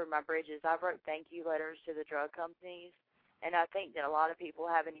I've covered my bridges. I've wrote thank you letters to the drug companies, and I think that a lot of people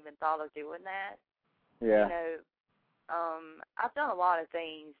haven't even thought of doing that. Yeah. I've done a lot of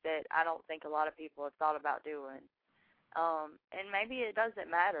things that I don't think a lot of people have thought about doing. And maybe it doesn't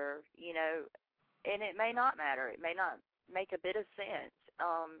matter, and it may not matter. It may not make a bit of sense.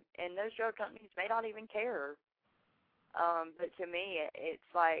 And those drug companies may not even care. But to me, it's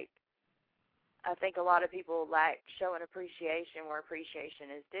like I think a lot of people lack showing appreciation where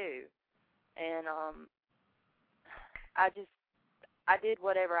appreciation is due. And I did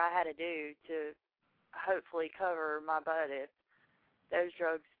whatever I had to do to hopefully cover my butt if those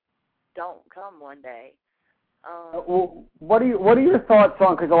drugs don't come one day. Well, what are your thoughts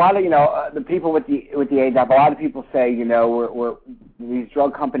on? Because a lot of the people with the ADAP, a lot of people say we're these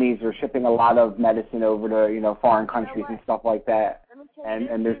drug companies are shipping a lot of medicine over to foreign countries and stuff like that.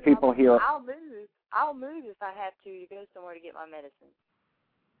 And there's people here. I'll move if I have to go somewhere to get my medicine.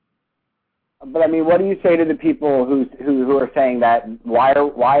 But I mean, what do you say to the people who are saying that why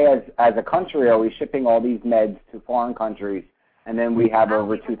as a country are we shipping all these meds to foreign countries and then we have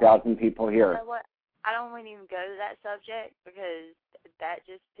over 2,000 people here? You know what? I don't want to even go to that subject because that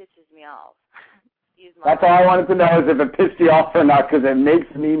just pisses me off. That's all I wanted to know is if it pissed you off or not, because it makes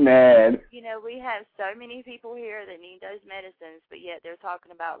me mad. We have so many people here that need those medicines, but yet they're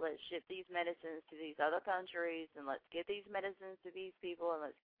talking about let's ship these medicines to these other countries and let's get these medicines to these people and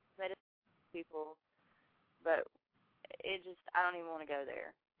let's get medicines to people. But I don't even want to go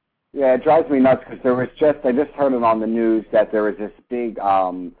there. Yeah, it drives me nuts because I just heard it on the news that there was this big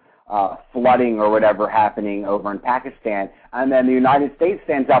flooding or whatever happening over in Pakistan, and then the United States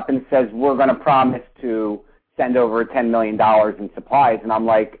stands up and says we're going to promise to send over $10 million in supplies, and I'm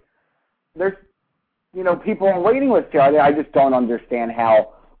like, there's people on waiting lists here. I just don't understand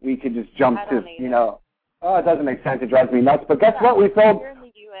how we could just jump to it doesn't make sense. It drives me nuts. But guess what? We sold here in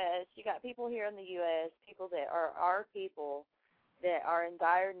the U.S. You got people here in the U.S. People that are our people that are in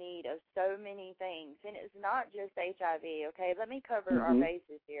dire need of so many things. And it's not just HIV, okay? Let me cover our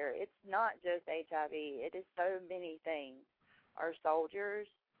bases here. It's not just HIV. It is so many things. Our soldiers,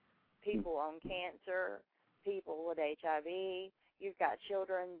 people on cancer, people with HIV. You've got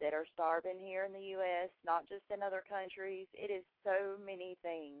children that are starving here in the U.S., not just in other countries. It is so many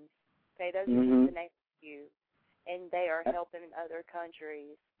things. Okay, those are just the name of you. And they are helping other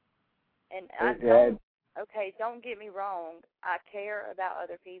countries. And don't get me wrong. I care about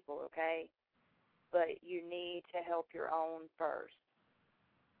other people, okay? But you need to help your own first.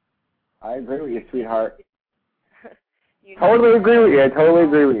 I agree with you, sweetheart. Totally agree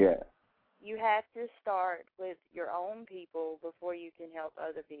with you. You have to start with your own people before you can help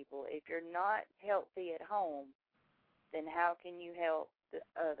other people. If you're not healthy at home, then how can you help the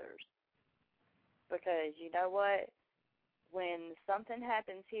others? Because you know what? When something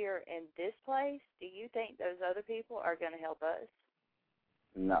happens here in this place, do you think those other people are going to help us?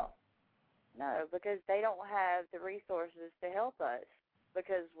 No. No, because they don't have the resources to help us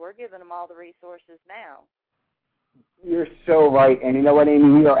because we're giving them all the resources now. You're so right. And you know what,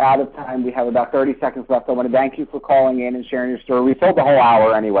 Amy? We are out of time. We have about 30 seconds left. I want to thank you for calling in and sharing your story. We sold the whole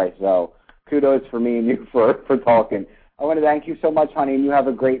hour anyway, so kudos for me and you for talking. I want to thank you so much, honey, and you have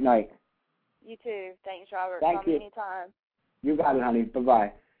a great night. You too. Thanks, Robert. Thank you. Anytime. You got it, honey.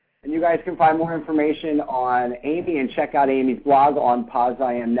 Bye-bye. And you guys can find more information on Amy and check out Amy's blog on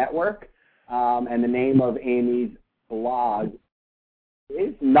POSIAM Network. And the name of Amy's blog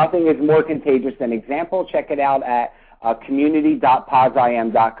is Nothing is More Contagious Than Example. Check it out at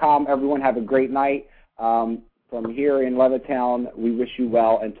community.posiam.com. Everyone have a great night. From here in Levittown, we wish you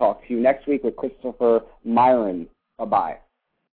well and talk to you next week with Christopher Myron. Bye-bye.